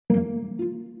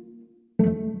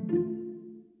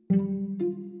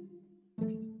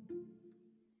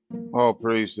All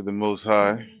praise to the Most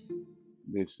High.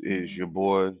 This is your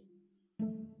boy.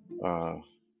 Uh,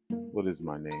 what is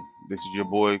my name? This is your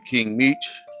boy King Meech,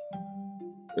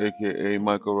 aka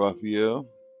Michael Raphael.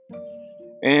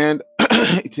 And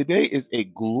today is a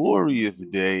glorious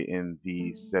day in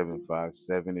the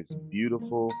 757. It's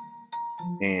beautiful,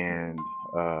 and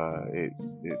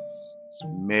it's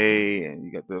May, and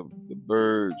you got the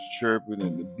birds chirping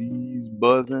and the bees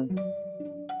buzzing.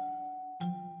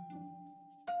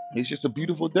 It's just a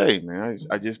beautiful day, man.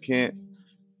 I just can't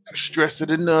stress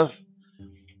it enough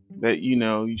that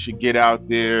you should get out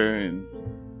there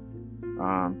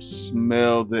and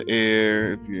smell the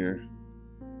air if you're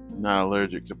not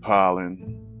allergic to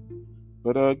pollen.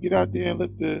 But get out there and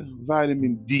let the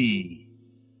vitamin D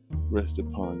rest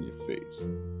upon your face.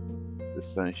 The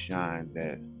sunshine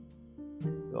that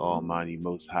the Almighty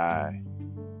Most High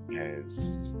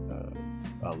has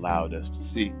allowed us to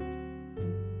see.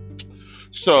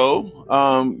 So,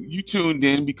 you tuned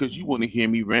in because you want to hear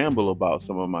me ramble about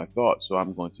some of my thoughts, so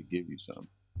I'm going to give you some.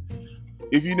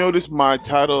 If you notice my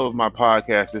title of my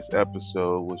podcast, this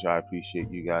episode, which I appreciate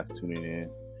you guys tuning in,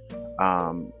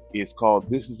 it's called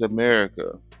This is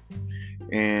America.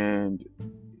 And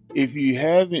if you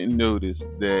haven't noticed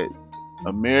that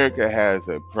America has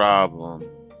a problem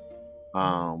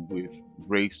with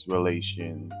race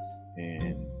relations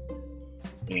and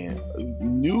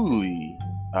newly,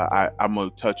 I'm going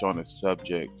to touch on a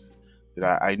subject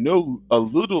that I know a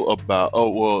little about, oh,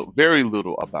 well, very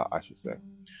little about, I should say.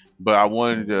 But I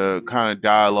wanted to kind of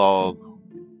dialogue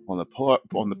on the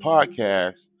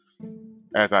podcast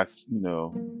as I,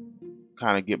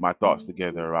 kind of get my thoughts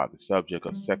together about the subject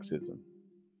of sexism.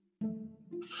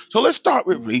 So let's start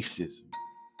with racism.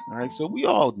 All right, so we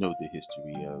all know the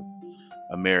history of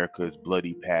America's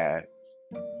bloody past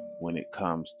when it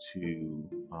comes to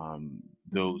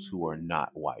those who are not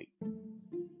white.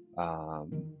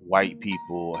 White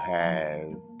people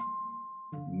have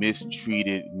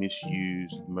mistreated,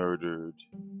 misused, murdered,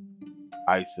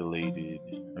 isolated,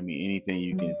 anything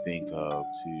you can think of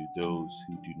to those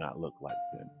who do not look like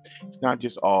them. It's not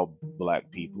just all black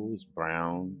people, it's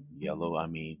brown, yellow,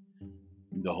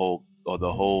 the whole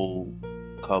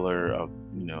color of,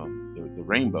 the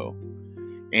rainbow.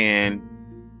 And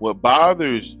what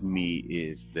bothers me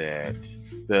is that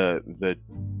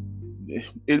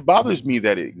it bothers me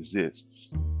that it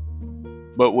exists.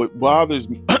 But what bothers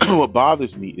me what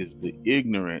bothers me is the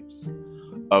ignorance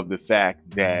of the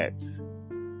fact that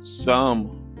some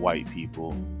white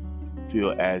people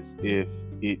feel as if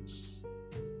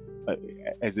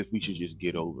we should just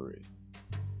get over it,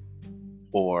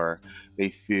 or they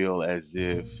feel as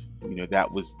if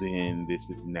that was then, this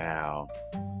is now.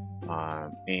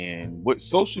 And what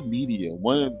social media,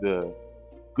 one of the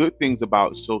good things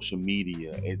about social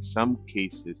media, in some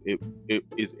cases, it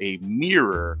is a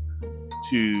mirror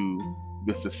to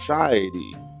the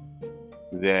society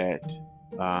that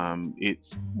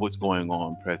it's what's going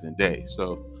on present day.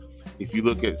 So if you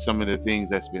look at some of the things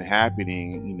that's been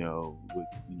happening, with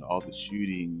all the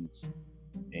shootings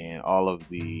and all of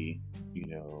the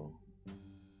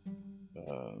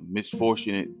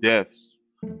misfortunate deaths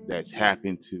that's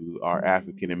happened to our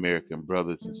African American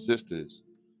brothers and sisters,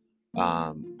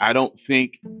 I don't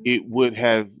think it would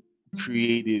have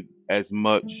created as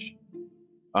much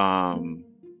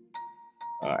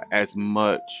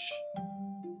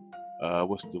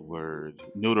what's the word,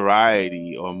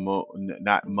 notoriety, or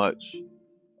not much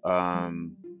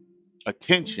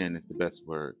attention is the best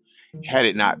word, had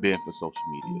it not been for social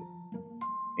media.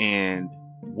 And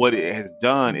what it has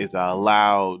done is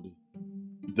allowed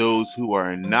those who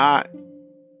are not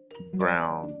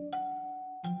brown,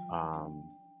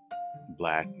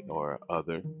 black, or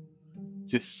other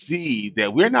to see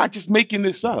that we're not just making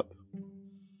this up.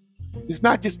 It's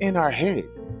not just in our head.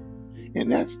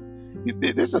 And there's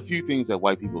a few things that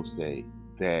white people say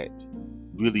that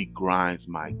really grinds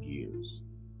my gears.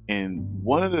 And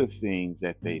one of the things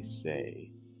that they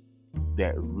say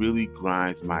that really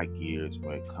grinds my gears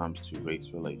when it comes to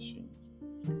race relations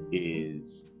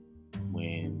is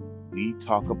when we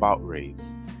talk about race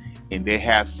and they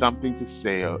have something to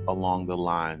say along the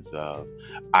lines of,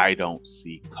 I don't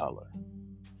see color.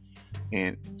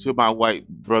 And to my white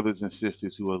brothers and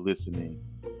sisters who are listening,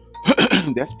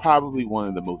 that's probably one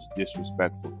of the most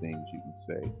disrespectful things you can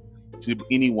say to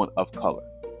anyone of color.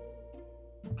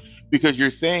 Because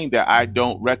you're saying that I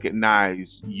don't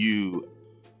recognize you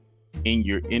in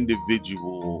your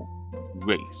individual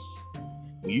race.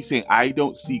 When you say I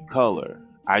don't see color,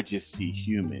 I just see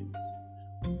humans.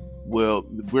 Well,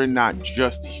 we're not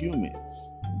just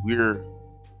humans. We're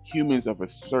humans of a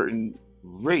certain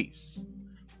race.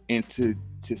 And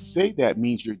to say that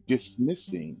means you're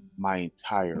dismissing my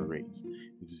entire race.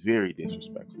 It's very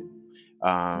disrespectful.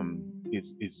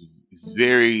 It's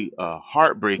very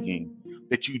heartbreaking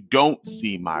that you don't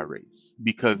see my race,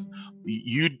 because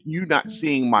you not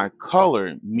seeing my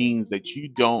color means that you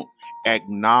don't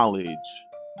acknowledge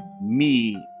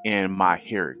me and my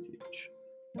heritage.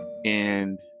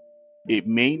 And it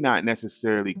may not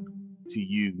necessarily to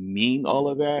you mean all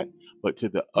of that, but to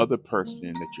the other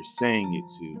person that you're saying it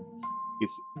to,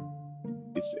 it's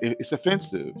it's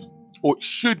offensive, or it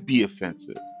should be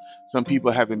offensive. Some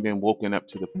people haven't been woken up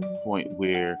to the point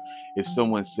where if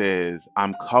someone says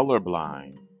I'm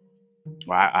colorblind,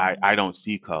 or I don't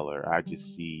see color, I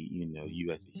just see,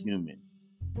 you as a human,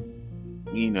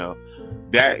 you know,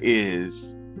 that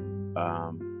is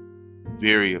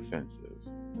very offensive.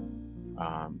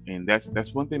 And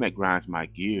that's one thing that grinds my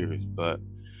gears. But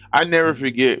I never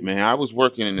forget, man. I was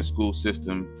working in the school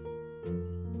system.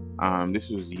 This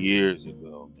was years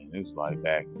ago, man. It was like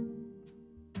back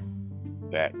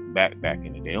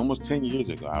in the day, almost 10 years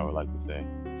ago. I would like to say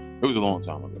it was a long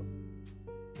time ago.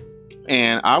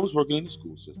 And I was working in the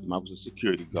school system. I was a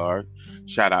security guard.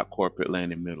 Shout out Corporate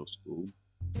Landing Middle School.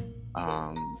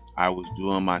 I was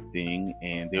doing my thing,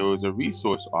 and there was a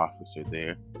resource officer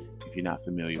there. If you're not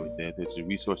familiar with that, there's a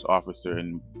resource officer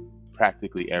in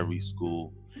practically every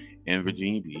school in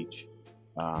Virginia Beach,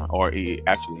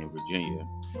 actually in Virginia,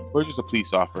 or just a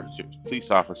police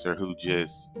officer who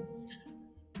just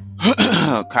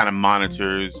kind of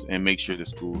monitors and makes sure the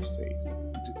school's safe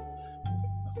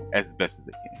as best as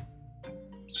they can.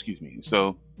 Excuse me.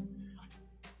 So,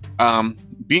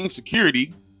 being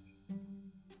security,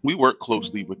 we work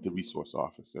closely with the resource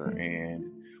officer,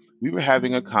 and we were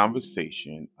having a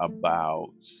conversation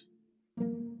about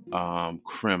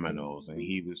criminals, and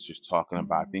he was just talking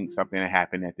about, I think, something that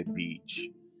happened at the beach,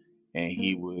 and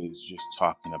he was just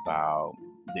talking about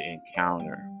the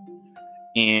encounter,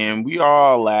 and we are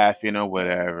all laughing or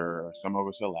whatever. Or some of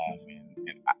us are laughing,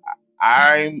 and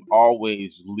I'm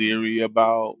always leery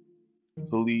about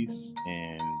police,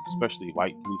 and especially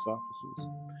white police officers.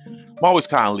 I'm always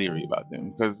kind of leery about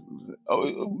them because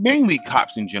mainly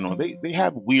cops in general, they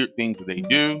have weird things that they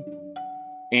do,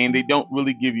 and they don't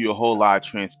really give you a whole lot of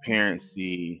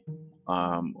transparency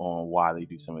on why they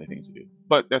do some of the things they do.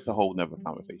 But that's a whole nother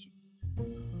conversation.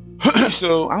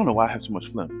 So I don't know why I have so much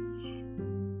phlegm.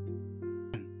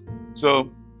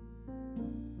 So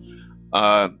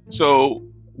so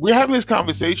we're having this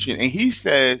conversation, and he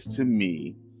says to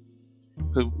me,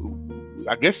 because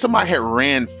I guess somebody had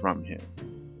ran from him,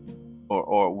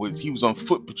 or he was on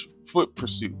foot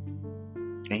pursuit,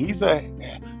 and he's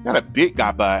not a big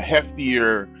guy, but a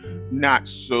heftier, not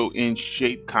so in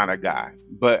shape kind of guy.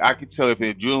 But I could tell if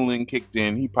the adrenaline kicked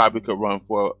in, he probably could run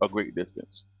for a great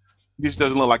distance. He just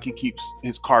doesn't look like he keeps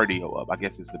his cardio up, I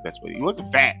guess is the best way. He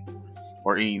wasn't fat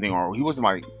or anything, or he wasn't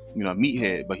like, a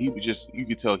meathead, but he was just, you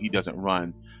could tell he doesn't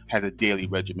run, has a daily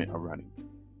regimen of running.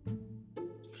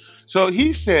 So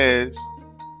he says,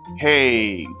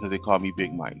 hey, because they call me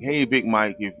Big Mike. Hey, Big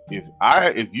Mike,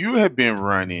 if you had been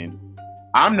running,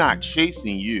 I'm not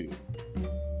chasing you.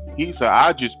 He said,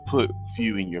 I'll just put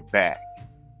few in your back.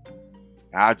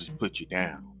 I'll just put you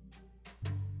down.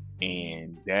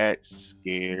 And that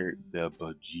scared the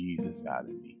bejesus out of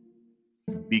me,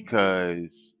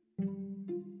 because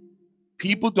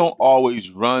people don't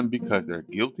always run because they're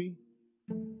guilty.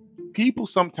 People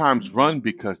sometimes run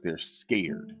because they're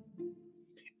scared.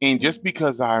 And just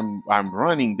because I'm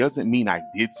running doesn't mean I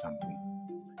did something.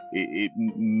 It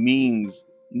means,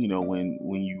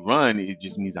 when you run, it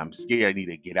just means I'm scared. I need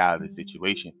to get out of the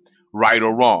situation, right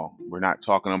or wrong. We're not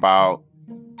talking about,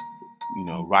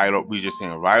 we're just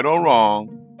saying right or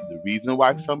wrong. The reason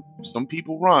why some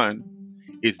people run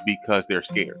is because they're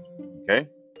scared. Okay.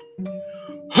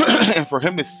 And for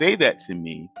him to say that to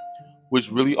me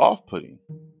was really off-putting.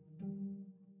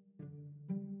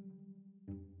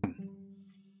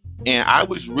 And I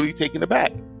was really taken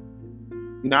aback.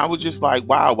 I was just like,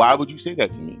 wow, why would you say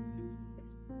that to me?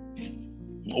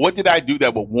 What did I do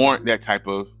that would warrant that type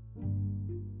of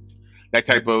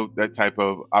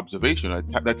observation, or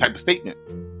that type of statement?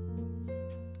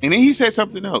 And then he said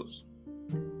something else,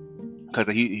 because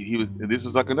he was. This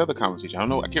was like another conversation. I don't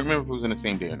know. I can't remember if it was in the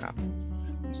same day or not.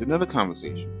 It's another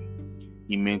conversation.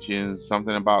 He mentioned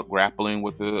something about grappling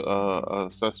with a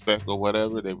suspect or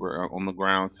whatever. They were on the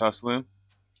ground tussling.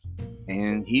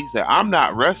 And he said, I'm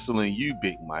not wrestling you,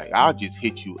 Big Mike. I'll just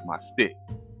hit you with my stick.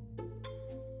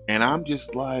 And I'm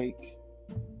just like,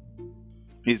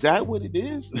 is that what it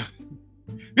is?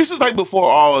 This is like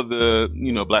before all of the,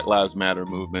 Black Lives Matter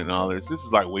movement and all this. This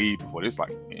is like way before. This is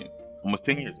like, man, almost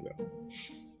 10 years ago.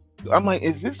 So I'm like,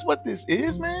 is this what this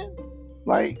is, man?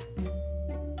 Like,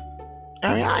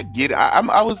 I mean, I get it.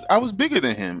 I was bigger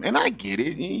than him, and I get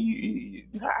it.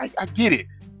 I get it.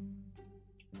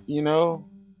 You know,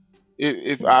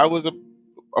 if I was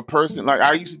a person like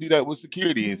I used to do that with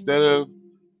security, instead of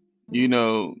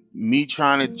me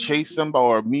trying to chase somebody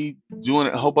or me doing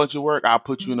a whole bunch of work, I'll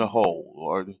put you in a hole.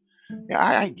 Or yeah,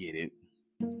 I get it,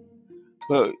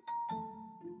 but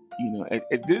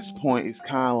at this point, it's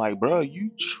kind of like, bro, you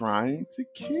trying to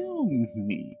kill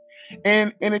me.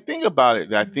 And the thing about it,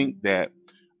 that I think that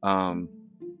um,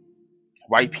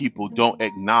 white people don't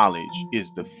acknowledge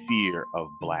is the fear of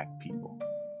black people.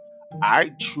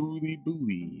 I truly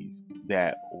believe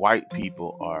that white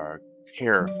people are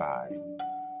terrified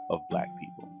of black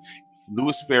people.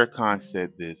 Louis Farrakhan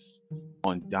said this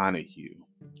on Donahue,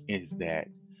 is that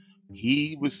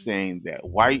he was saying that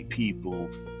white people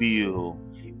feel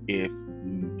if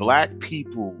black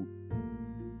people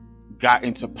got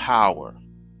into power,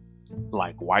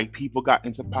 like white people got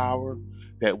into power,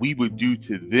 that we would do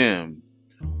to them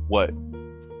what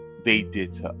they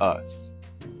did to us.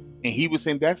 And he was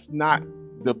saying that's not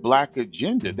the black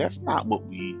agenda. That's not what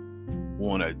we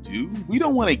want to do. We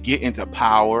don't want to get into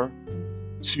power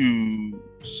to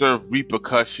serve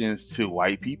repercussions to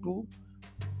white people.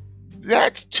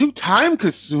 That's too time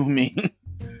consuming.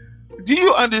 Do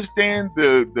you understand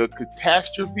the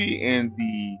catastrophe and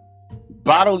the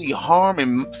bodily harm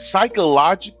and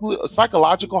psychological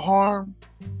harm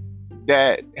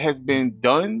that has been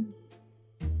done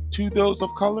to those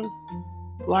of color?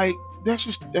 Like, that's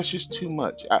just too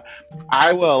much.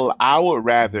 I would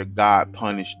rather God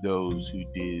punish those who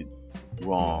did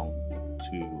wrong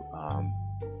to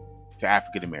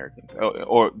African Americans,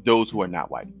 or those who are not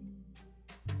white.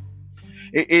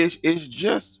 It's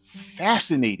just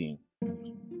fascinating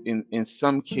in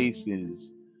some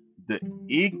cases, the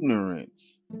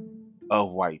ignorance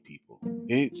of white people.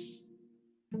 It's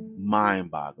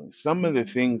mind-boggling. Some of the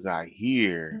things I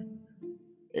hear,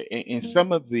 and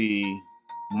some of the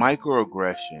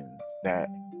microaggressions that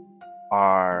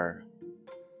are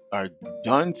are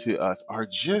done to us are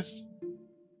just,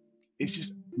 it's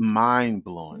just mind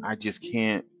blowing. I just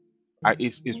can't.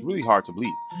 It's really hard to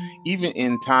believe, even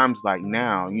in times like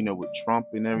now, with Trump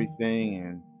and everything,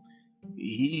 and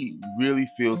he really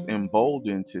feels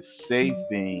emboldened to say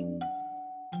things.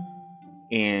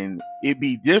 And it'd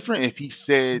be different if he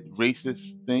said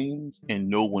racist things and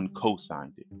no one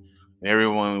co-signed it.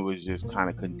 Everyone was just kind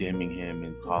of condemning him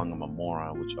and calling him a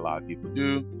moron, which a lot of people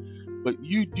do. But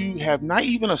you do have not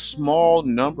even a small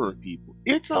number of people.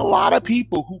 It's a lot of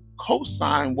people who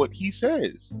co-sign what he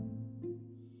says.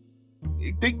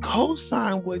 They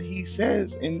co-sign what he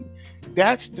says, and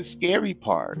that's the scary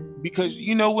part. Because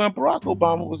when Barack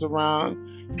Obama was around,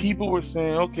 people were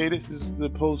saying, "Okay, this is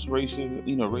the post-racist,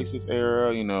 racist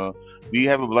era. We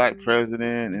have a black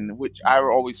president," and which I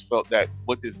always felt that,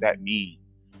 what does that mean?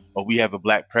 Or we have a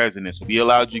black president, so we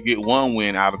allowed you to get one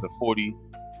win out of the 40,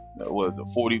 what was it,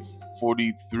 40,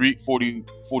 43, 40,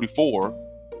 44.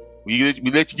 We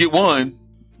let you get one,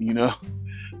 you know.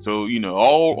 So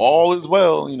all is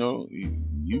well. You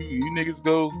niggas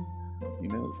go,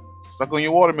 suck on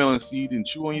your watermelon seed and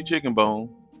chew on your chicken bone,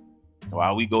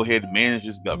 while we go ahead and manage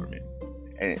this government.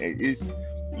 And it's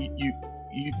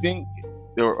you think,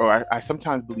 or I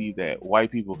sometimes believe that white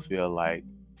people feel like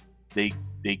they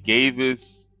gave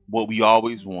us what we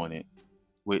always wanted,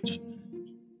 which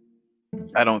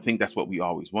I don't think that's what we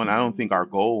always want. I don't think our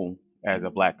goal as a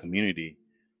black community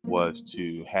was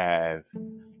to have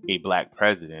a black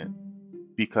president,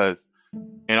 because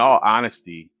in all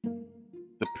honesty,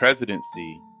 the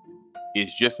presidency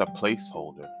is just a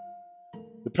placeholder.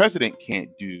 The president can't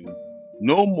do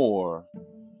no more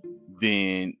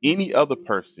than any other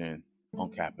person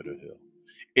on Capitol Hill.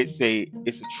 It's a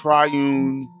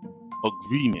triune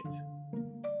agreement.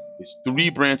 It's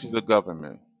three branches of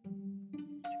government.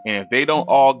 And if they don't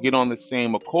all get on the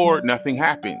same accord, nothing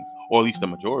happens, or at least the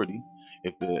majority.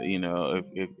 If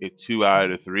if two out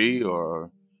of the three,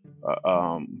 or uh,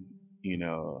 um,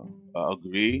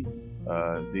 agree,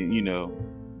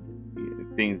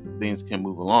 then things can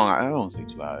move along. I don't say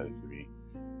two out of three,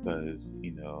 because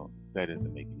that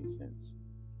doesn't make any sense.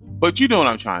 But you know what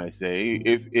I'm trying to say.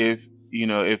 If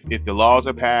the laws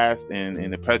are passed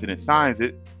and the president signs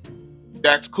it,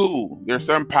 that's cool. There are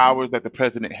some powers that the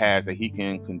president has that he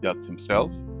can conduct himself,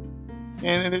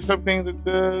 and then there's some things that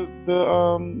the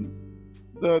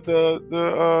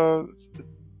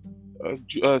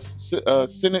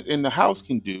Senate and the House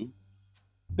can do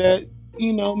that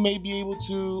may be able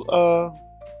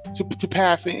to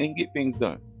pass it and get things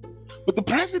done. But the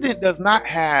president does not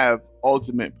have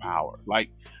ultimate power. Like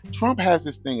Trump has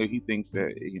this thing that he thinks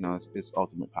that it's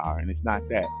ultimate power, and it's not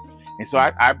that. And so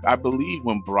I believe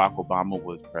when Barack Obama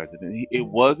was president, it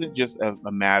wasn't just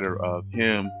a matter of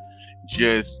him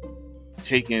just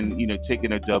taking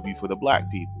a W for the black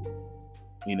people.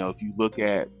 If you look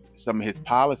at some of his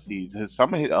policies, a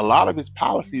lot of his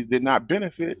policies did not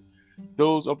benefit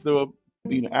those of the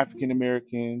African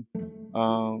American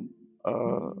um,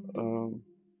 uh, um,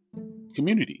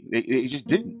 community. It just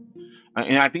didn't.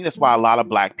 And I think that's why a lot of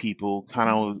black people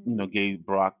kind of gave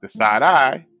Barack the side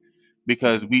eye,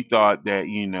 because we thought that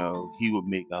he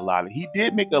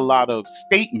did make a lot of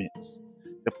statements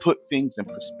to put things in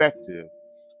perspective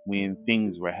when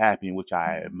things were happening, which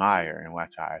I admire and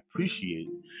which I appreciate,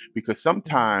 because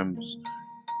sometimes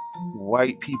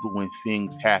white people, when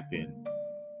things happen,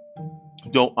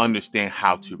 don't understand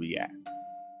how to react,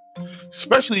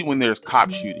 especially when there's cop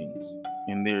shootings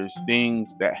and there's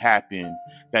things that happen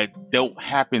that don't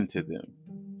happen to them.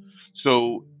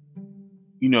 So,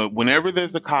 whenever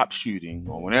there's a cop shooting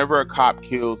or whenever a cop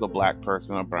kills a black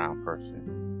person or a brown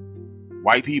person,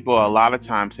 white people a lot of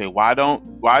times say, why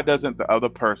doesn't the other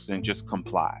person just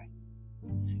comply?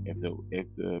 If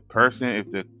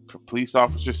the police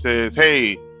officer says,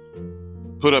 hey,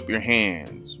 put up your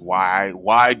hands,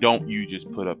 why don't you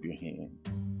just put up your hands?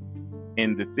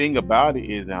 And the thing about it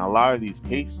is, in a lot of these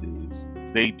cases,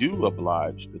 they do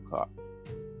oblige the cop.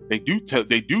 They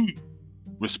do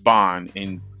respond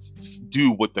and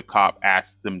do what the cop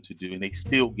asked them to do, and they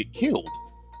still get killed.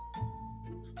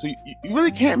 So you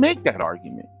really can't make that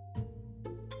argument.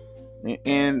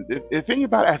 And the thing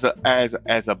about it,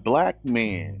 as a black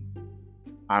man,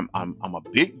 I'm a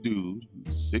big dude,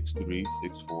 6'3",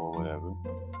 6'4", whatever.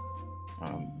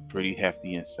 Pretty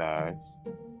hefty in size.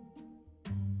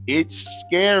 It's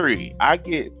scary. I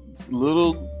get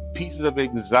little pieces of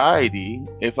anxiety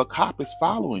if a cop is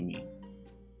following me.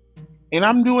 And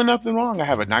I'm doing nothing wrong. I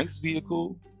have a nice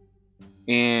vehicle.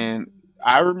 And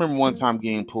I remember one time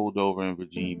getting pulled over in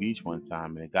Virginia Beach one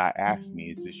time, and a guy asked me,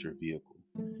 is this your vehicle?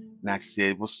 And I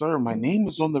said, well, sir, my name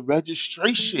is on the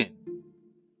registration.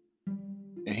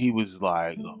 And he was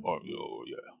like, oh,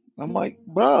 yeah. I'm like,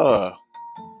 bruh,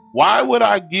 why would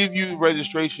I give you the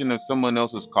registration of someone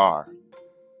else's car?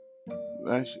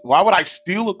 Why would I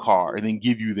steal a car and then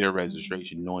give you their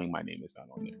registration knowing my name is not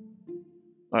on there?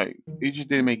 Like, it just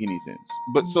didn't make any sense.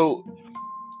 But so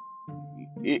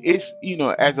it's,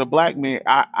 as a black man,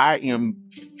 I am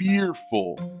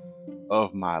fearful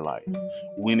of my life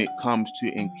when it comes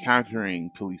to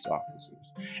encountering police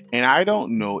officers. And I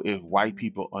don't know if white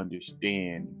people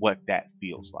understand what that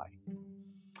feels like.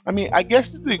 I mean, I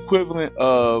guess it's the equivalent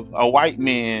of a white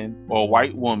man or a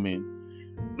white woman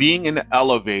being in the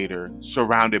elevator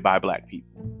surrounded by black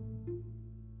people.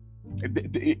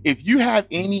 If you have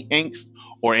any angst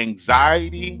or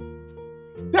anxiety,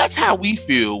 that's how we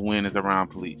feel when it's around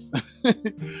police.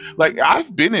 Like,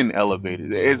 I've been in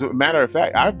elevators. As a matter of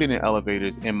fact, I've been in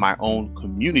elevators in my own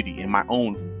community, in my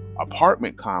own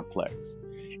apartment complex.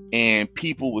 And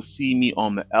people will see me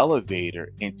on the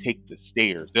elevator and take the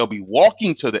stairs. They'll be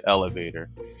walking to the elevator,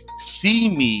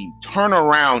 see me, turn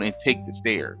around and take the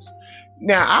stairs.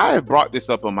 Now, I have brought this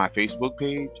up on my Facebook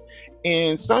page,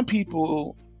 and some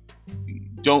people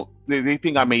they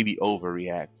think I may be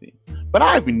overreacting. But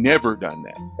I've never done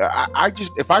that. I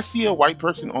just, if I see a white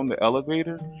person on the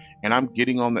elevator and I'm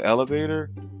getting on the elevator,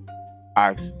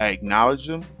 I acknowledge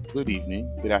them. Good evening,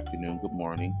 good afternoon, good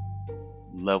morning.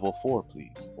 Level 4,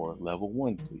 please, or level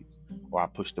 1, please. Or I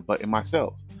push the button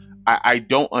myself. I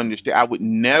don't understand. I would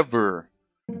never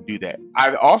do that.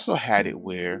 I've also had it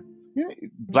where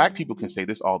black people can say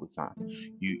this all the time.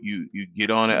 You get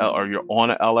on or you're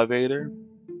on an elevator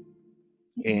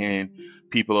and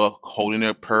people are holding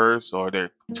their purse or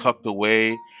they're tucked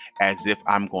away as if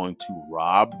I'm going to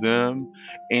rob them.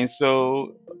 And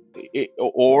so,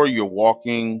 or you're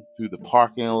walking through the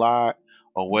parking lot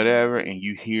or whatever, and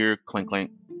you hear clink,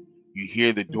 clink, you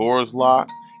hear the doors lock.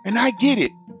 And I get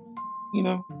it.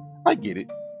 I get it.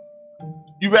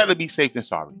 You'd rather be safe than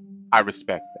sorry. I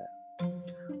respect that.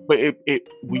 But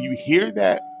when you hear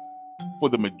that for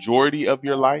the majority of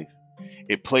your life,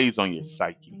 it plays on your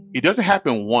psyche. It doesn't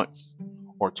happen once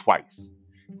or twice.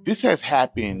 This has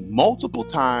happened multiple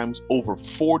times over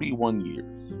 41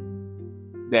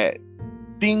 years. That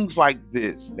things like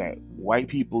this that white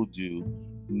people do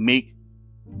make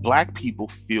black people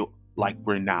feel like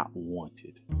we're not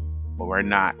wanted or we're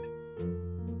not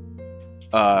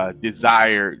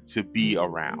desired to be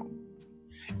around.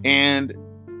 And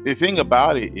the thing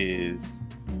about it is,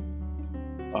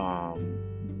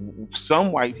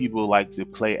 some white people like to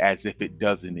play as if it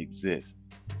doesn't exist.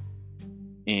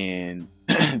 And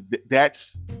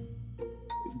that's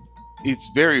it's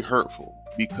very hurtful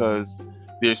because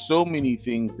there's so many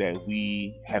things that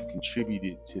we have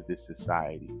contributed to this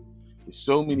society. There's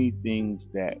so many things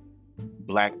that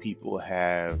black people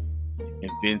have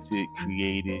invented,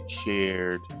 created,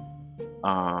 shared,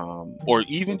 or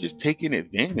even just taken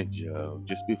advantage of,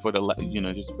 just before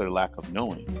just for the lack of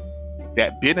knowing,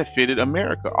 that benefited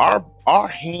America. Our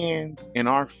hands and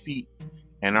our feet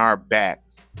and our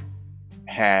backs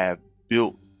have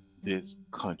built this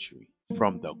country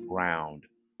from the ground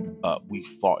up. We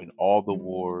fought in all the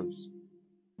wars.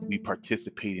 We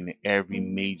participated in every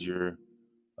major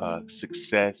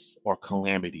success or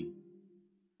calamity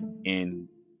in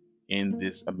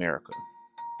this America.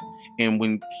 And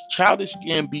when Childish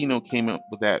Gambino came up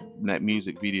with that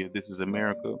music video, "This Is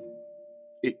America,"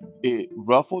 it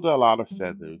ruffled a lot of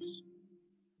feathers,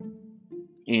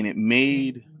 and it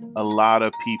made a lot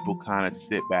of people kind of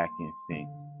sit back and think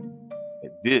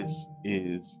that this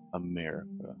is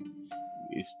America.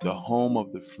 It's the home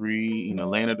of the free,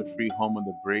 land of the free, home of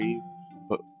the brave.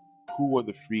 But who are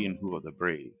the free and who are the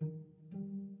brave?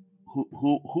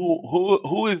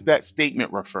 Who is that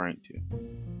statement referring to?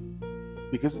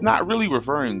 Because it's not really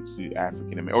referring to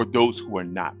African American or those who are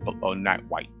not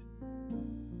white.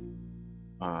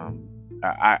 Um,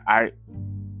 I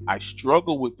I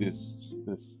struggle with this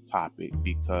topic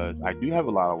because I do have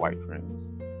a lot of white friends.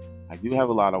 I do have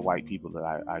a lot of white people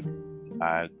that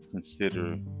I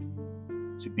consider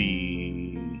to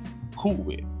be cool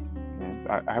with. And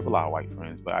I have a lot of white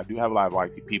friends, but I do have a lot of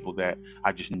white people that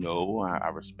I just know, I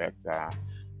respect,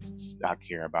 I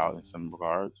care about in some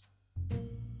regards.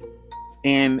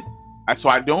 And so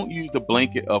I don't use the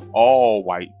blanket of all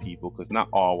white people because not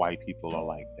all white people are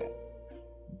like that.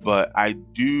 But I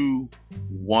do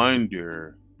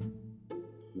wonder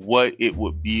what it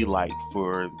would be like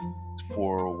for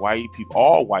white people,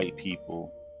 all white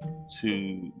people,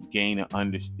 to gain an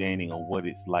understanding of what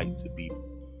it's like to be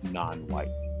non-white.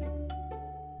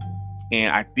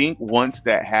 And I think once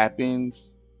that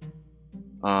happens,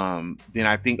 then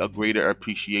I think a greater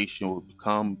appreciation will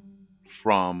come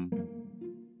from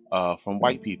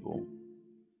white people.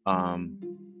 Um,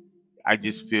 I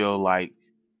just feel like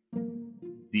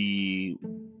the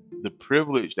the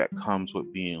privilege that comes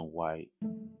with being white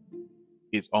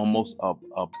is almost a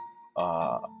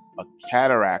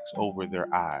cataracts over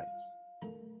their eyes.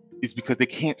 It's because they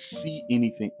can't see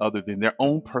anything other than their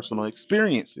own personal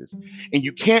experiences. And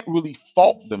you can't really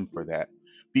fault them for that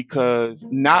because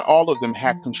not all of them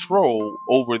had control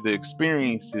over the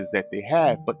experiences that they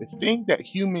had. But the thing that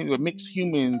makes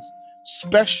humans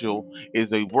special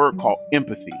is a word called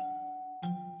empathy.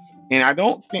 And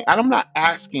I'm not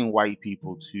asking white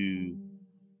people to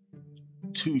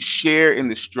share in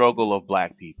the struggle of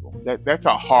black people. That's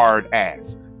a hard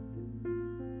ask.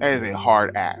 That is a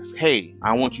hard ask. Hey,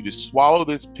 I want you to swallow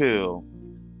this pill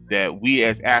that we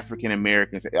as African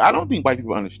Americans, I don't think white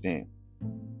people understand.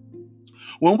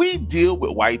 When we deal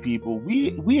with white people,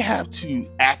 we have to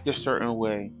act a certain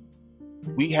way.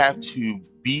 We have to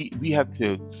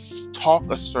talk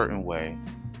a certain way.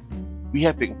 We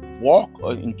have to walk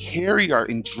and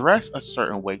and dress a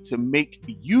certain way to make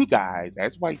you guys,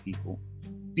 as white people,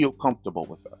 feel comfortable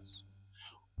with us.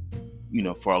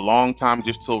 For a long time,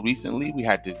 just till recently, we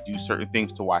had to do certain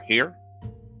things to our hair.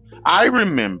 I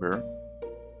remember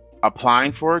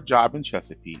applying for a job in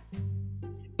Chesapeake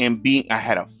and I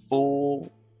had a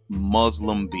full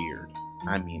Muslim beard.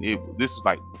 I mean, this is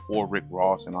like before Rick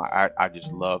Ross, and I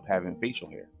just loved having facial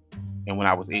hair. And when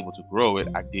I was able to grow it,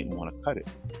 I didn't want to cut it.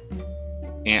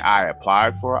 And I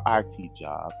applied for an IT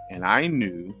job, and I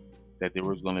knew that there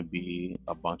was going to be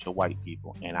a bunch of white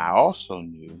people. And I also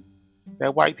knew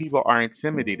that white people are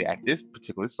intimidated at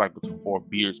it's like before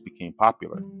beards became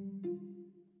popular.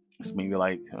 It's maybe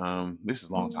like, this is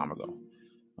a long time ago.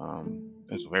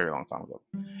 It's a very long time ago.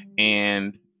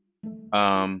 And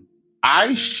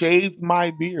I shaved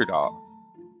my beard off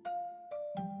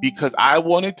because I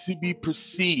wanted to be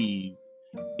perceived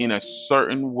in a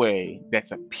certain way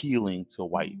that's appealing to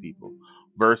white people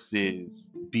versus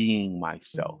being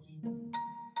myself.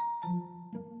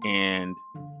 And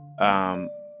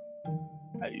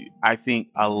I think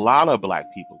a lot of black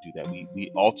people do that.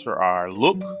 We alter our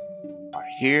look, our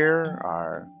hair,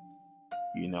 our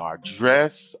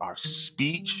dress, our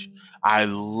speech. I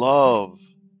love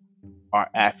our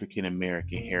African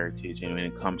American heritage, and when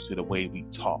it comes to the way we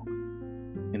talk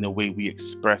and the way we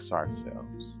express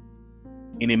ourselves.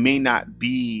 And it may not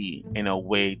be in a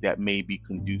way that may be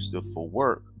conducive for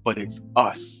work, but it's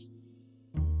us.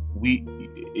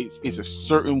 It's a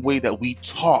certain way that we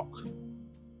talk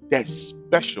that's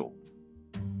special.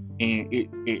 and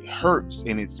it hurts,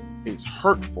 and it's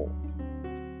hurtful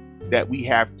that we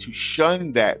have to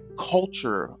shun that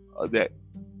culture,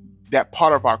 that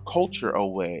part of our culture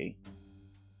away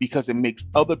because it makes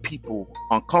other people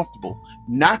uncomfortable.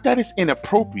 Not that it's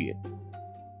inappropriate.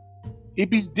 It'd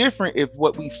be different if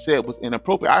what we said was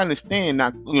inappropriate. I understand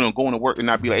not, going to work and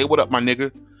not be like, "Hey, what up, my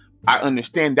nigga?" I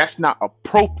understand that's not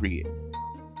appropriate.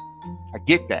 I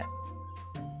get that.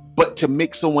 But to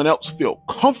make someone else feel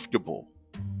comfortable,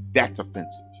 that's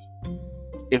offensive.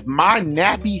 If my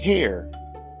nappy hair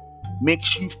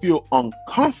makes you feel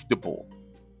uncomfortable,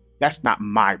 that's not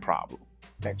my problem.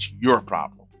 That's your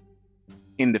problem.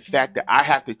 And the fact that I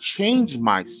have to change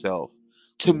myself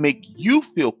to make you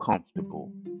feel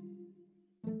comfortable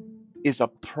is a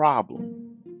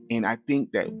problem. And I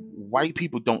think that white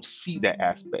people don't see that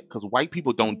aspect because white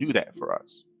people don't do that for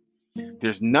us.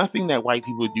 There's nothing that white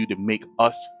people do to make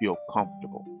us feel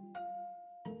comfortable.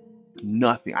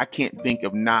 Nothing. I can't think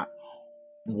of not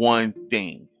one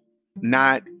thing,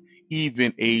 not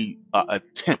even a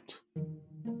attempt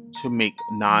to make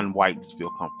non-whites feel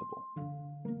comfortable.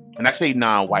 And I say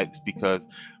non-whites because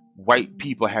white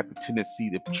people have the tendency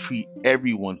to treat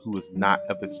everyone who is not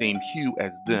of the same hue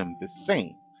as them the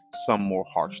same, some more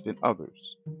harsh than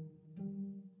others.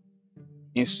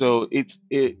 And so it's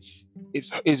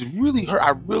really hurt.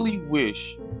 I really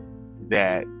wish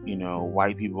that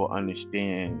white people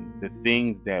understand the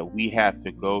things that we have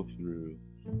to go through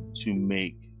to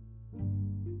make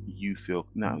you feel,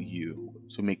 not you,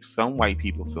 to make some white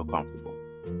people feel comfortable.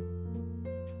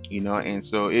 And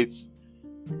so it's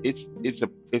a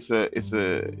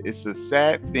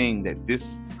sad thing that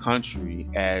this country,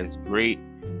 as great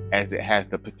as it has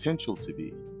the potential to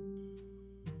be,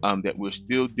 that we're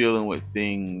still dealing with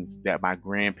things that my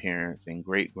grandparents and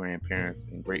great grandparents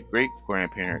and great great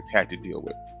grandparents had to deal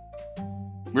with.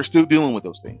 We're still dealing with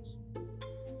those things.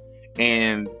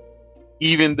 And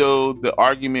even though the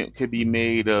argument could be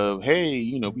made of,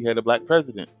 hey, we had a black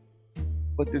president,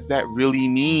 what does that really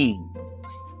mean?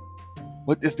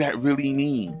 What does that really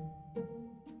mean?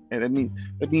 And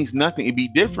that means nothing. It'd be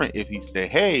different if you say,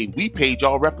 hey, we paid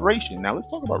y'all reparations. Now let's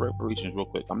talk about reparations real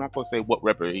quick. I'm not going to say what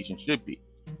reparations should be.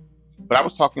 But I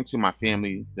was talking to my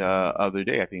family the other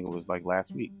day, I think it was like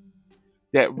last week,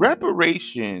 that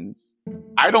reparations,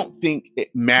 I don't think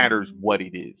it matters what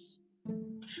it is.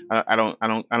 I don't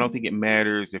think it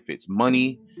matters if it's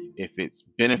money, if it's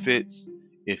benefits,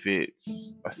 if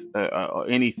it's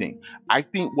anything. I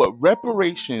think what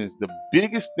reparations, the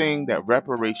biggest thing that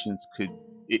reparations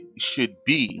should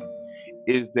be,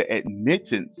 is the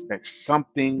admittance that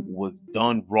something was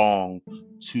done wrong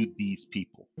to these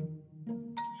people.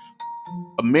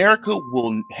 America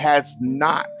has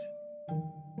not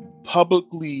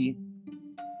publicly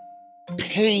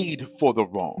paid for the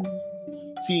wrong.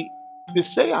 See, to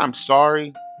say I'm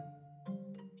sorry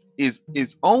is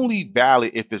only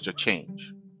valid if there's a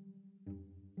change.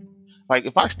 Like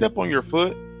if I step on your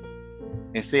foot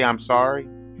and say I'm sorry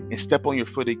and step on your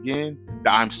foot again,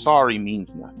 the I'm sorry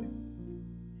means nothing.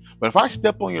 But if I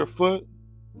step on your foot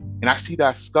and I see that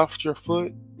I scuffed your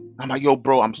foot, I'm like, yo,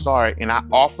 bro, I'm sorry. And I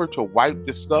offer to wipe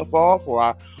the scuff off, or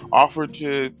I offer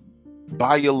to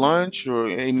buy your lunch, or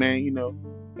hey man,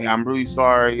 hey, I'm really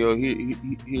sorry, or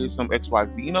here's some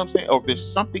XYZ. You know what I'm saying? Or if there's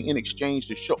something in exchange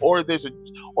to show, or there's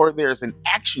an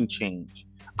action change,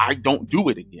 I don't do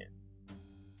it again.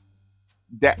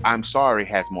 That I'm sorry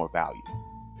has more value.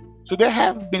 So there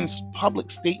have been public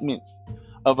statements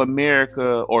of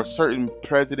America or certain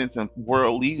presidents and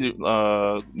world leaders,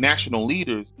 national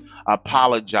leaders,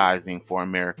 apologizing for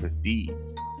America's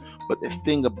deeds. But the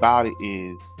thing about it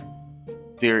is,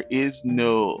 there's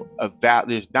not a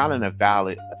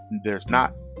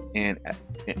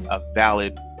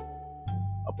valid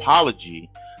apology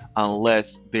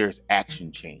unless there's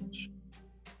action change,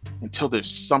 until there's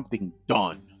something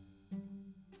done.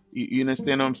 You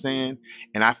understand what I'm saying?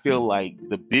 And I feel like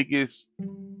the biggest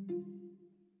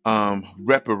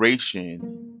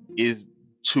reparation is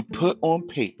to put on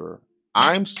paper,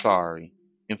 I'm sorry,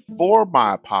 and for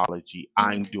my apology,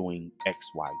 I'm doing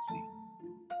XYZ.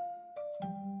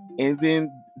 And then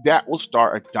that will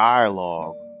start a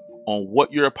dialogue on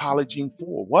what you're apologizing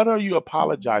for. What are you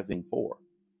apologizing for?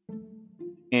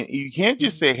 And you can't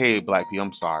just say, hey, black people,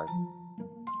 I'm sorry.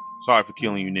 Sorry for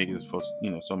killing you niggas for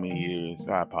so many years.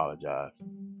 I apologize.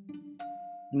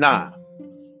 Nah.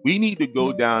 We need to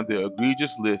go down the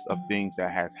egregious list of things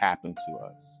that has happened to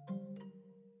us.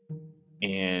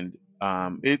 And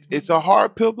it's a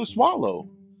hard pill to swallow.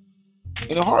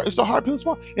 It's a hard pill to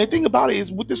swallow. And the thing about it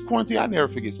is, with this quarantine, I never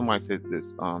forget, somebody said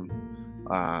this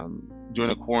during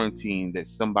the quarantine, that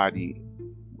somebody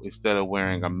instead of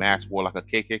wearing a mask, wore like a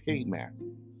KKK mask.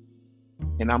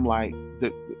 And I'm like,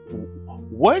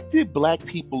 what did black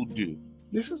people do?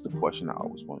 This is the question I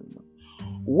always want to know.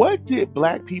 What did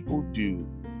black people do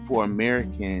for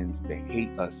Americans to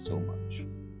hate us so much?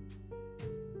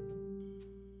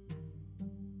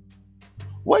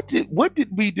 What did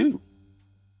we do?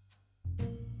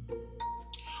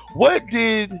 What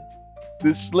did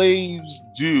the slaves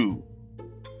do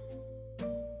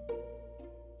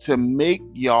to make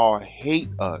y'all hate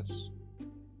us?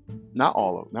 Not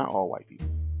all white people,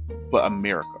 but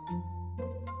America.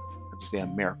 I just say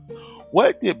America.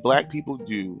 What did black people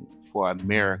do for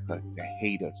America to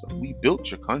hate us? We built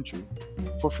your country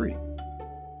for free.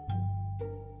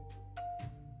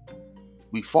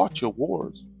 We fought your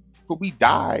wars, but we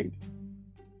died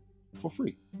for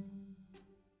free.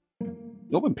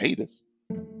 No one paid us.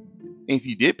 And if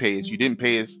you did pay us, you didn't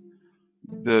pay us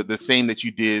the same that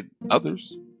you did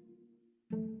others.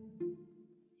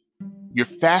 You're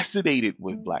fascinated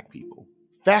with black people.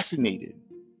 Fascinated.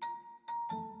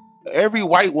 Every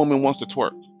white woman wants to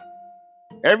twerk.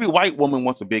 Every white woman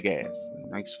wants a big ass,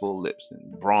 and nice full lips,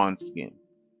 and bronze skin.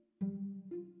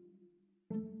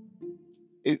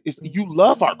 You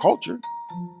love our culture.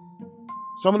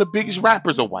 Some of the biggest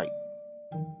rappers are white.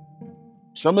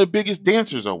 Some of the biggest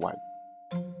dancers are white.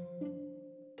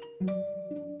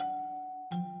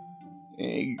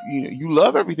 And you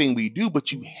love everything we do,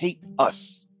 but you hate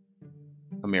us,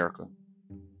 America.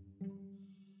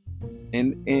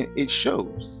 And it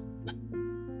shows.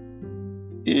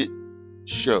 It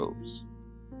shows.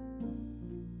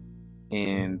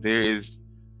 And there is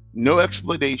no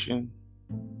explanation.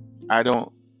 I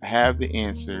don't have the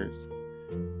answers.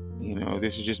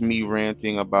 This is just me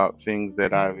ranting about things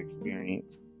that I've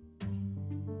experienced.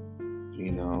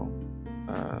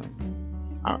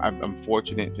 I'm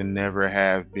fortunate to never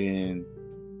have been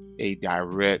a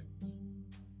direct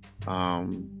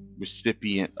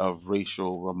recipient of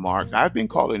racial remarks. I've been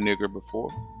called a nigger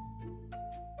before.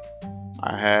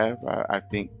 I have. I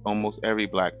think almost every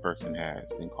black person has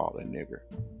been called a nigger.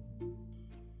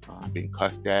 I've been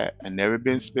cussed at. I've never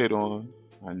been spit on.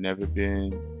 I've never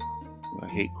been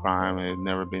hate crime has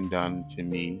never been done to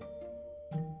me.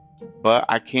 But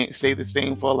I can't say the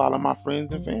same for a lot of my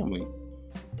friends and family.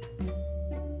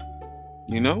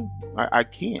 I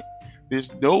can't.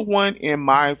 There's no one in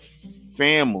my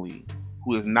family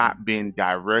who has not been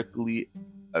directly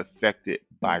affected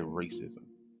by racism.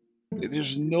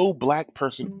 There's no black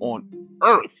person on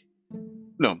earth,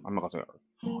 no, I'm not gonna say earth,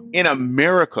 in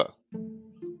America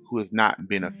who has not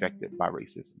been affected by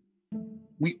racism.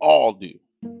 We all do.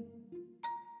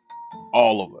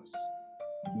 All of us.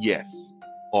 Yes,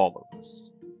 all of us.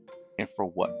 And for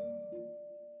what?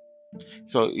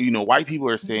 So, white people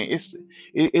are saying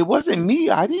it wasn't me.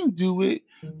 I didn't do it.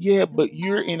 Yeah, but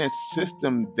you're in a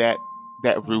system that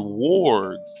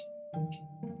rewards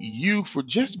you for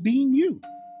just being you.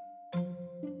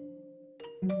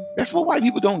 That's what white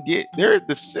people don't get.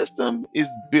 The system is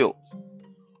built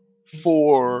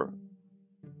for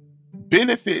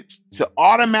benefits to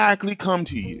automatically come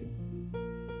to you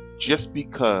just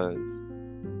because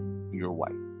you're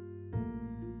white.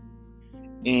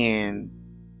 And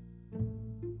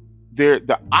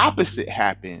the opposite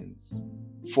happens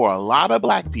for a lot of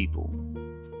black people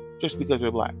just because they're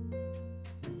black.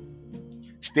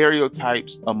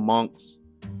 Stereotypes amongst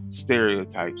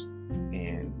stereotypes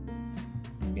and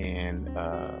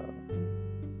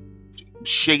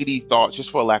shady thoughts,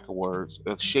 just for lack of words,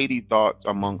 shady thoughts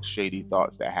amongst shady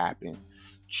thoughts that happen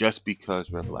just because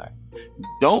we're black.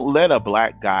 Don't let a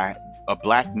black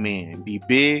man be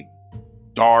big,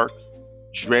 dark,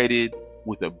 dreaded,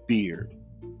 with a beard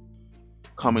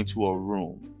come into a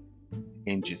room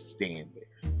and just stand there.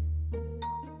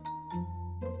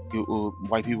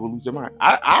 White people lose their mind.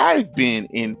 I've been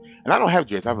in, and I don't have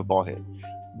dreads, I have a bald head.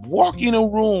 Walk in a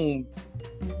room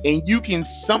and you can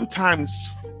sometimes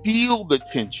feel the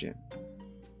tension.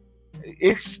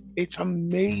 It's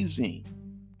amazing.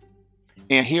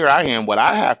 And here I am, what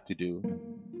I have to do,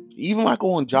 even like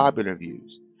on job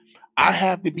interviews, I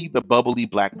have to be the bubbly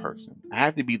black person. I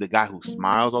have to be the guy who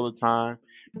smiles all the time,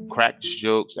 cracks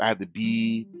jokes. I have to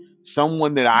be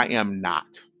someone that I am not.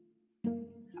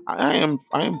 I am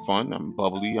fun. I'm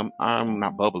bubbly. I'm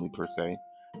not bubbly per se,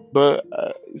 but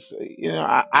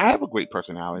I have a great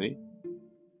personality.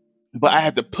 But I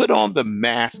had to put on the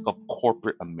mask of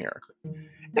corporate America,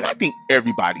 and I think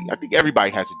everybody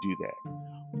has to do that.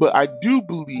 But I do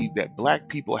believe that black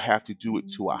people have to do it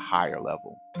to a higher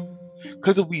level.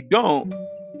 Because if we don't,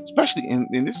 especially, and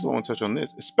this is I want to touch on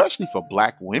this, especially for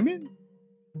black women,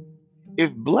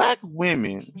 if black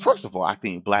women, first of all, I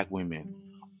think black women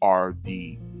are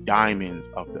the diamonds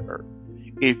of the earth.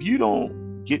 If you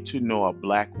don't get to know a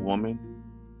black woman,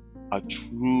 a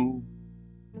true,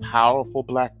 powerful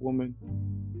black woman,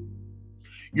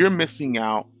 you're missing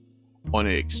out on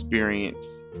an experience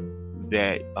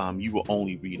that you will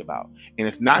only read about. And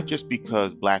it's not just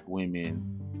because black women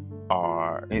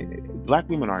are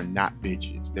not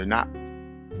bitches. They're not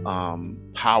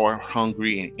power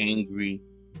hungry and angry.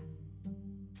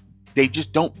 They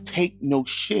just don't take no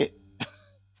shit.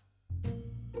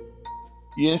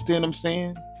 You understand what I'm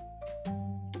saying?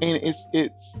 And it's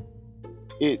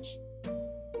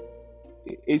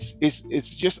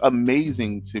it's just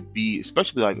amazing to be,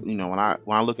 especially like, when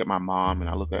I look at my mom and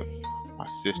I look at my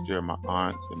sister, my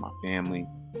aunts, and my family,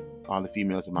 all the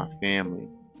females in my family.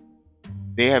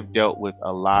 They have dealt with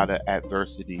a lot of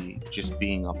adversity just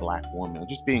being a black woman,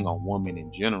 just being a woman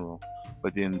in general,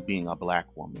 but then being a black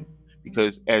woman.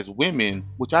 Because as women,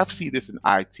 which I see this in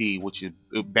IT, which it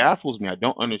baffles me, I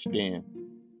don't understand.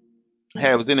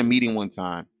 I was in a meeting one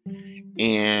time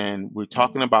and we're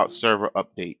talking about server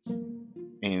updates,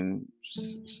 and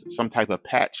some type of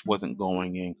patch wasn't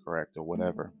going in correct or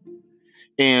whatever.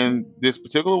 And this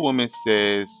particular woman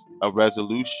says a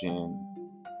resolution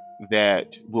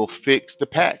that will fix the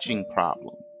patching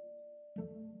problem.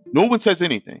 No one says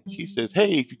anything. She says,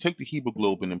 hey, if you take the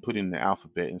hemoglobin and put it in the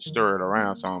alphabet and stir it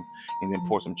around some, and then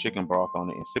pour some chicken broth on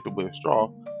it and sip it with a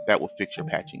straw, that will fix your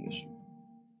patching issue.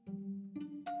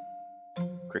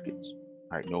 Crickets.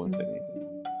 All right, no one said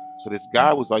anything. So this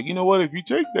guy was like, you know what? If you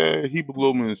take the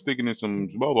hemoglobin and stick it in some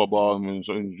blah, blah, blah, and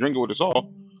drink it with a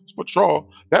straw,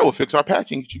 that will fix our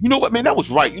patching issue. You know what, man? That was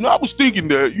right. I was thinking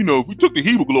that, if we took the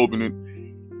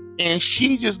hemoglobin and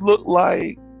she just looked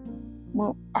like,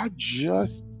 well, I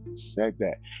just said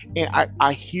that. And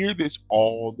I hear this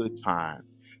all the time,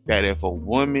 that if a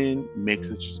woman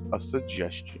makes a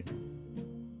suggestion,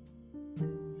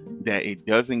 that it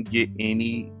doesn't get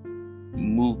any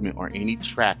movement or any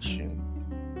traction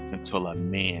until a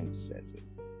man says it.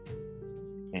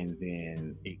 And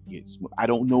then it gets, I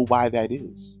don't know why that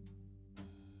is.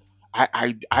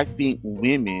 I think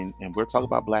women, and we'll talk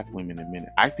about black women in a minute,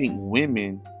 I think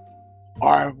women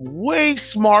are way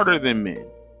smarter than men.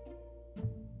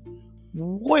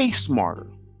 Way smarter.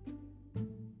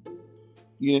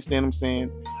 You understand what I'm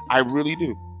saying? I really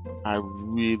do. I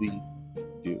really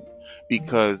do.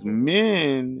 Because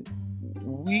men,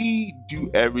 we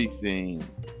do everything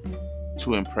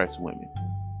to impress women.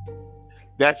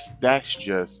 That's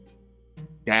just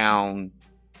down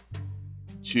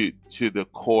to the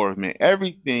core of men.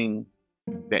 Everything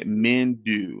that men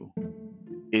do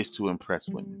is to impress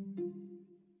women.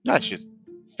 That's just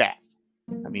fact.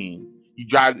 I mean, you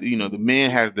drive, the man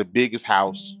has the biggest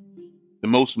house, the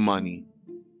most money,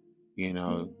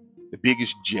 the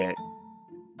biggest jet,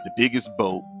 the biggest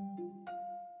boat,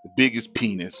 the biggest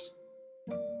penis,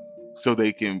 so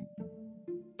they can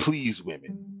please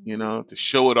women, to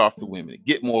show it off to women, to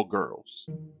get more girls.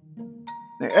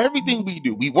 Now, everything we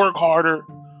do, we work harder,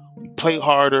 we play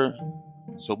harder,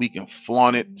 so we can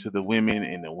flaunt it to the women,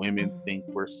 and the women think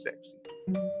we're sexy.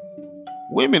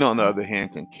 Women, on the other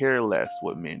hand, can care less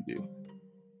what men do.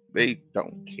 They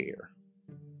don't care.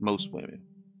 Most women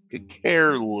could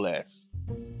care less.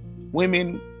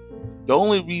 Women, the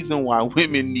only reason why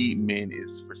women need men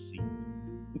is for seed.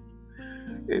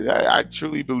 I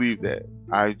truly believe that.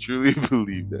 I truly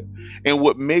believe that. And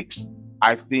what makes,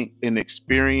 I think, an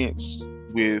experience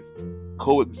with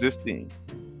coexisting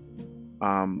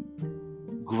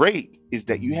great is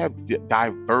that you have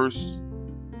diverse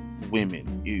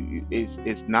women.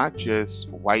 It's not just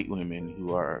white women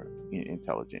who are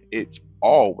intelligent. It's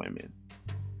all women.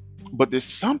 But there's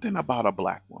something about a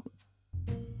black woman.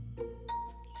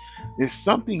 There's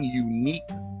something unique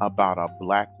about a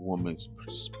black woman's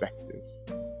perspective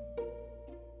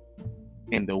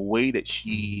and the way that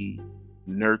she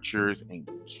nurtures and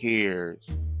cares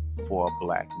for a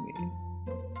black man.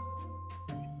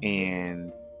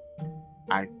 And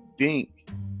I think,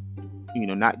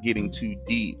 not getting too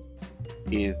deep,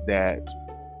 is that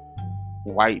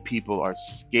white people are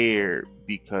scared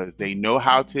because they know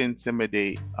how to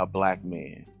intimidate a black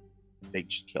man. They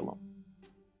just kill him.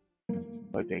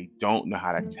 But they don't know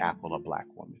how to tackle a black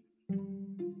woman.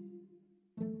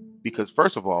 Because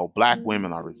first of all, black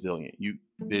women are resilient.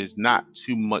 There's not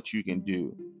too much you can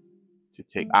do to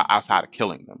take outside of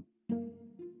killing them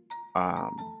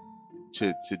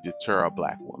to deter a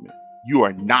black woman. You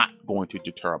are not going to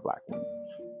deter a black woman.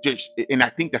 And I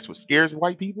think that's what scares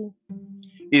white people,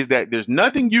 is that there's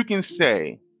nothing you can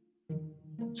say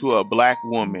to a black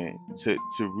woman to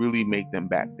really make them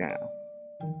back down.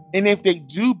 And if they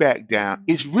do back down,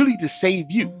 it's really to save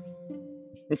you.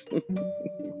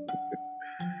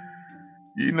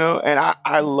 And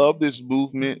I love this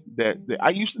movement that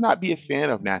I used to not be a fan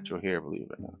of natural hair, believe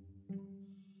it or not.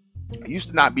 I used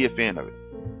to not be a fan of it.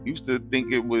 Used to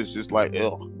think it was just like,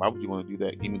 ew, why would you want to do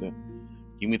that? Give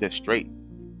me the straight.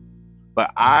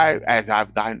 But as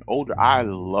I've gotten older, I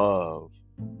love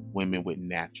women with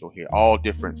natural hair, all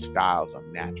different styles of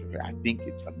natural hair. I think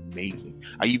it's amazing.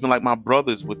 I even like my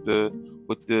brothers with the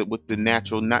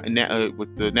natural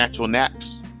with the natural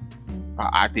naps.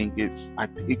 I think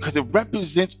because it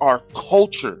represents our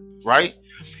culture, right?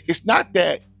 It's not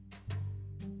that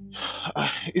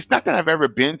it's not that I've ever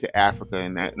been to Africa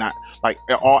and that not like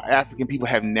all African people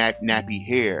have nappy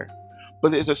hair,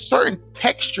 but there's a certain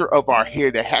texture of our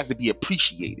hair that has to be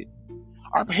appreciated.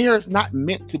 Our hair is not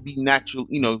meant to be natural,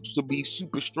 to be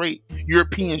super straight,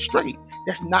 European straight.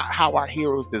 That's not how our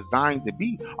hair was designed to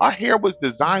be. Our hair was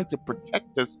designed to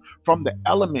protect us from the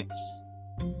elements.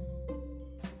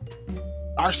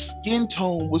 Our skin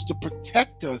tone was to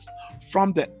protect us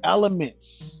from the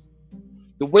elements.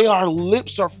 The way our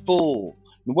lips are full,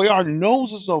 the way our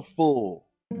noses are full,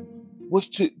 was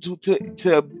to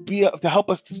help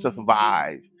us to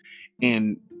survive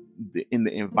in the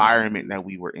environment that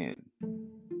we were in,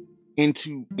 and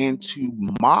to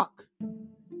mock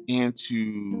and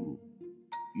to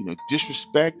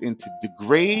disrespect and to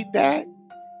degrade that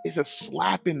is a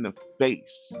slap in the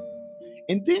face.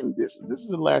 And then this is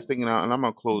the last thing, and I'm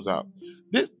gonna close out.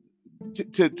 This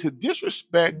to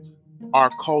disrespect our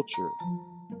culture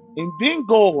and then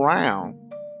go around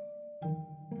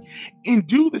and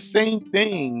do the same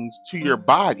things to your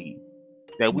body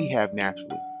that we have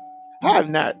naturally. I have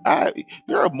not.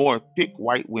 There are more thick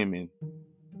white women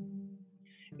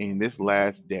in this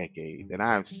last decade than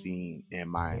I've seen in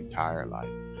my entire life.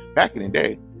 Back in the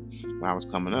day, when I was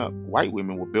coming up, white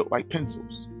women were built like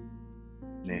pencils.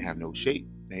 They didn't have no shape.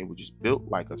 They were just built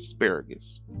like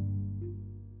asparagus.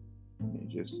 They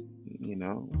just,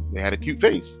 they had a cute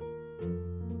face,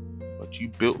 but you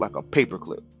built like a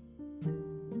paperclip.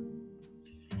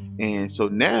 And so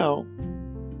now,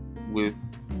 with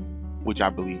which I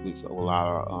believe is a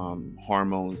lot of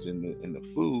hormones in the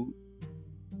food,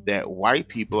 that white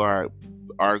people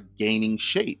are gaining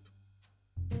shape.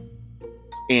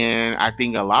 And I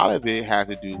think a lot of it has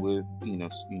to do with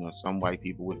some white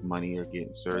people with money are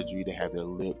getting surgery to have their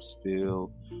lips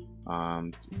filled,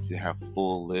 to have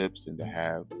full lips and to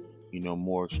have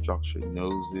more structured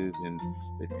noses and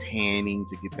the tanning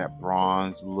to get that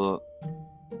bronze look.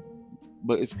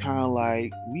 But it's kind of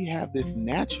like we have this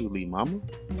naturally, mama.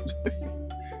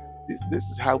 This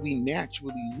is how we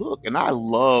naturally look. And I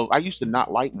used to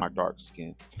not like my dark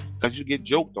skin because you get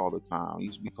joked all the time. I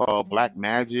used to be called Black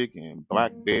Magic and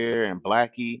Black Bear and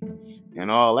Blackie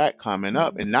and all that coming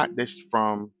up. And not just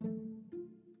from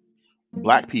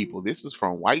black people, this is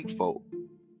from white folk.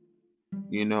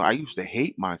 I used to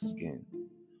hate my skin.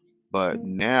 But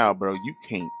now, bro, you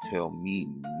can't tell me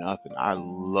nothing. I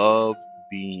love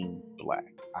being black.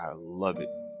 I love it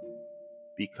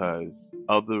because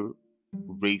other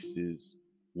races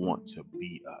want to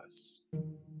be us.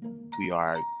 We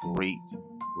are a great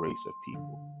race of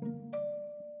people.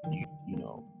 You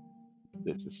know,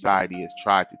 the society has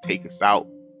tried to take us out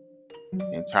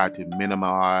and tried to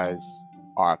minimize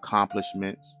our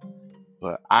accomplishments,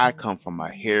 but I come from a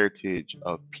heritage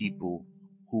of people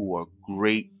who are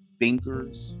great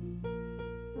thinkers,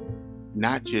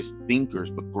 not just thinkers,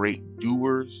 but great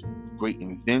doers, great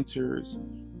inventors,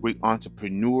 great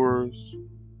entrepreneurs,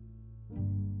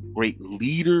 great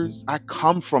leaders. I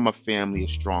come from a family of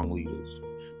strong leaders.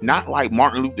 Not like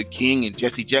Martin Luther King and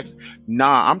Jesse Jackson.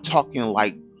 Nah, I'm talking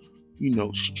like,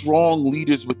 strong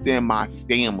leaders within my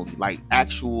family, like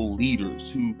actual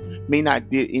leaders who may not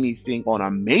did anything on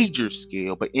a major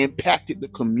scale, but impacted the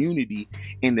community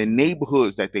in the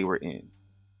neighborhoods that they were in.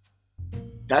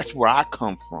 That's where I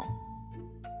come from.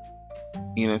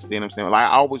 You understand what I'm saying? Like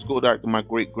I always go back to my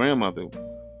great grandmother,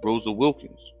 Rosa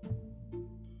Wilkins.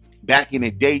 Back in the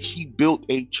day, she built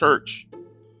a church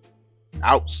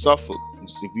out Suffolk.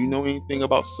 If you know anything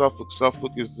about Suffolk,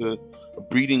 Suffolk is a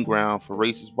breeding ground for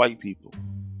racist white people.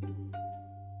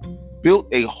 Built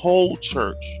a whole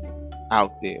church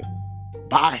out there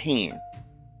by hand,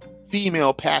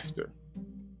 female pastor.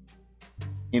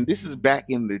 And this is back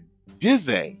in the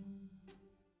Dizzy.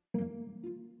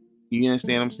 You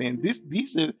understand what I'm saying?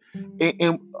 These are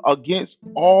and against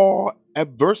all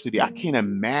adversity. I can't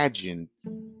imagine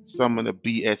some of the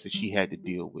BS that she had to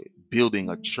deal with building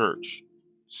a church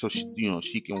so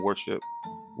she can worship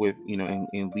with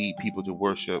and lead people to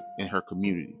worship in her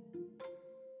community.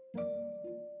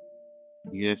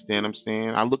 You understand what I'm saying?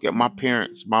 I look at my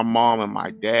parents, my mom and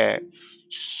my dad,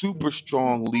 super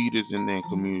strong leaders in their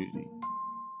community.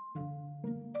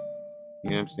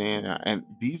 know what I'm saying? And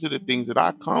these are the things that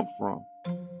I come from.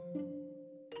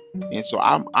 And so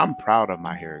I'm proud of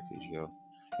my heritage, yo.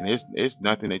 And there's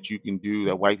nothing that you can do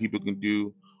that white people can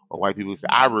do, or white people say.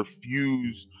 I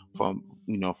refuse from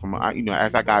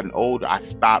as I gotten older, I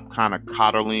stopped kind of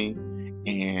coddling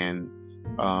and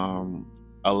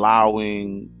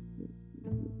allowing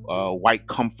white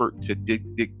comfort to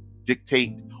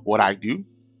dictate what I do.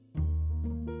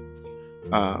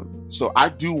 So I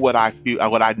do what I feel,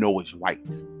 what I know is right,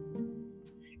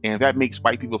 and if that makes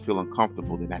white people feel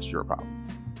uncomfortable, then that's your problem.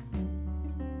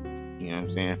 You know what I'm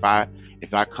saying?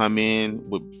 If I come in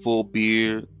with full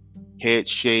beard, head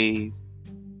shaved,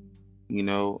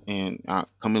 and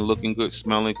come in looking good,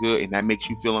 smelling good, and that makes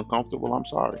you feel uncomfortable, I'm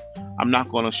sorry. I'm not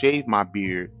going to shave my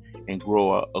beard and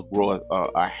grow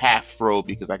a half fro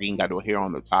because I ain't got no hair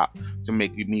on the top to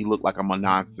make me look like I'm a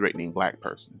non-threatening black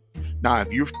person. Now,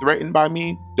 if you're threatened by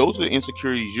me, those are the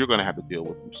insecurities you're going to have to deal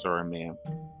with, sir and ma'am.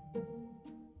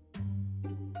 You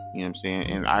know what I'm saying?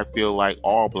 And I feel like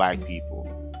all black people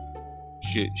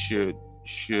should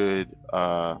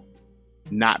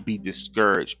not be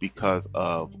discouraged because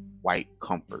of white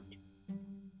comfort.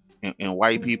 And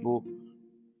white people,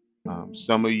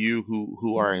 some of you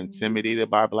who are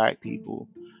intimidated by black people,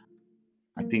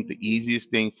 I think the easiest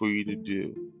thing for you to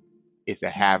do is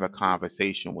to have a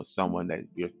conversation with someone that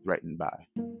you're threatened by.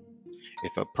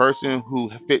 If a person who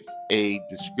fits a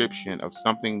description of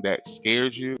something that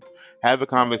scares you, have a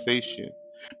conversation.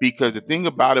 Because the thing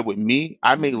about it with me,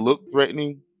 I may look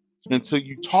threatening until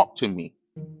you talk to me.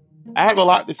 I have a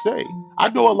lot to say. I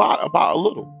know a lot about a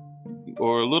little,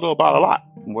 or a little about a lot,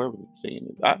 whatever the saying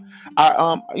is.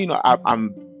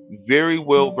 I'm very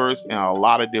well versed in a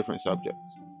lot of different subjects.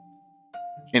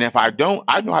 And if I don't,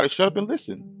 I know how to shut up and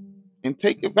listen and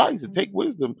take advice and take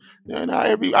wisdom. And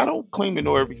I don't claim to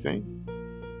know everything.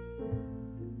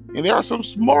 And there are some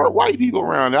smart white people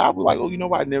around that I was like, oh, you know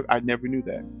what? I never knew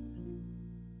that.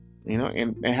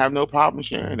 And have no problem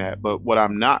sharing that. But what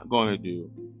I'm not going to do,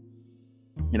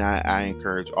 and I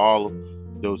encourage all of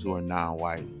those who are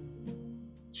non-white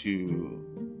to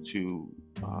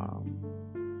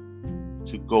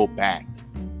go back,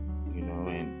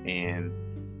 and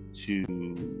to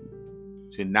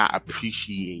not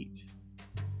appreciate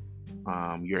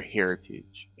your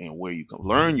heritage and where you come.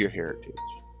 Learn your heritage.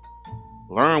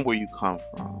 Learn where you come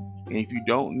from. And if you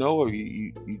don't know, or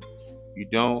you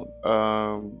don't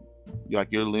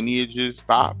like your lineages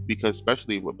stop, because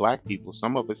especially with black people,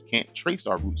 some of us can't trace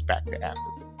our roots back to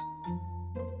Africa.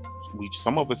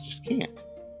 Some of us just can't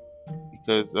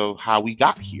because of how we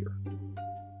got here.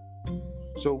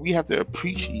 So we have to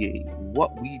appreciate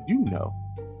what we do know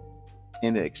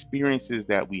and the experiences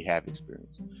that we have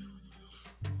experienced.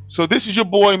 So this is your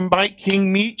boy Mike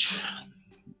King Meech.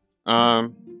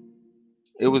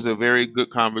 It was a very good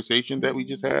conversation that we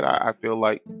just had. I feel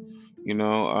like,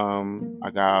 I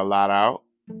got a lot out.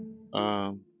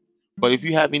 But if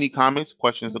you have any comments,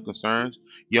 questions, or concerns,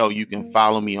 you can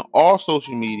follow me on all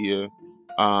social media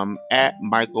at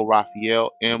Michael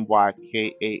Raphael,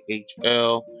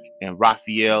 Mykahl, and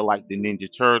Raphael like the Ninja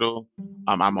Turtle.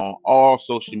 I'm on all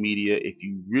social media. If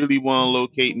you really want to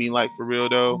locate me, like for real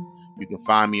though, you can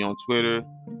find me on Twitter.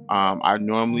 I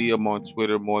normally am on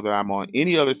Twitter more than I'm on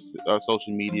any other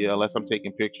social media, unless I'm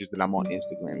taking pictures, that I'm on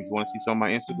Instagram. If you want to see some of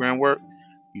my Instagram work,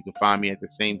 you can find me at the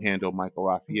same handle, Michael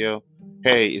Raphael.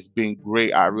 Hey, it's been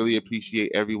great. I really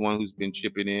appreciate everyone who's been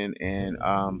chipping in and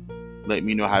letting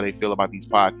me know how they feel about these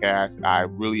podcasts. I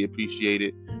really appreciate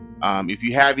it. If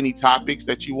you have any topics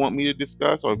that you want me to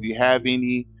discuss, or if you have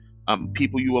any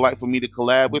people you would like for me to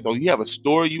collab with, or you have a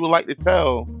story you would like to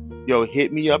tell,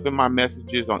 hit me up in my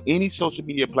messages on any social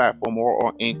media platform or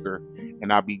on Anchor,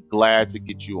 and I'll be glad to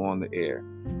get you on the air.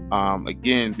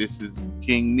 Again, this is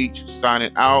King Meech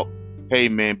signing out. Hey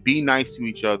man, be nice to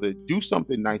each other. Do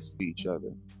something nice to each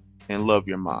other, and love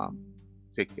your mom.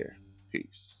 Take care.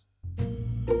 Peace.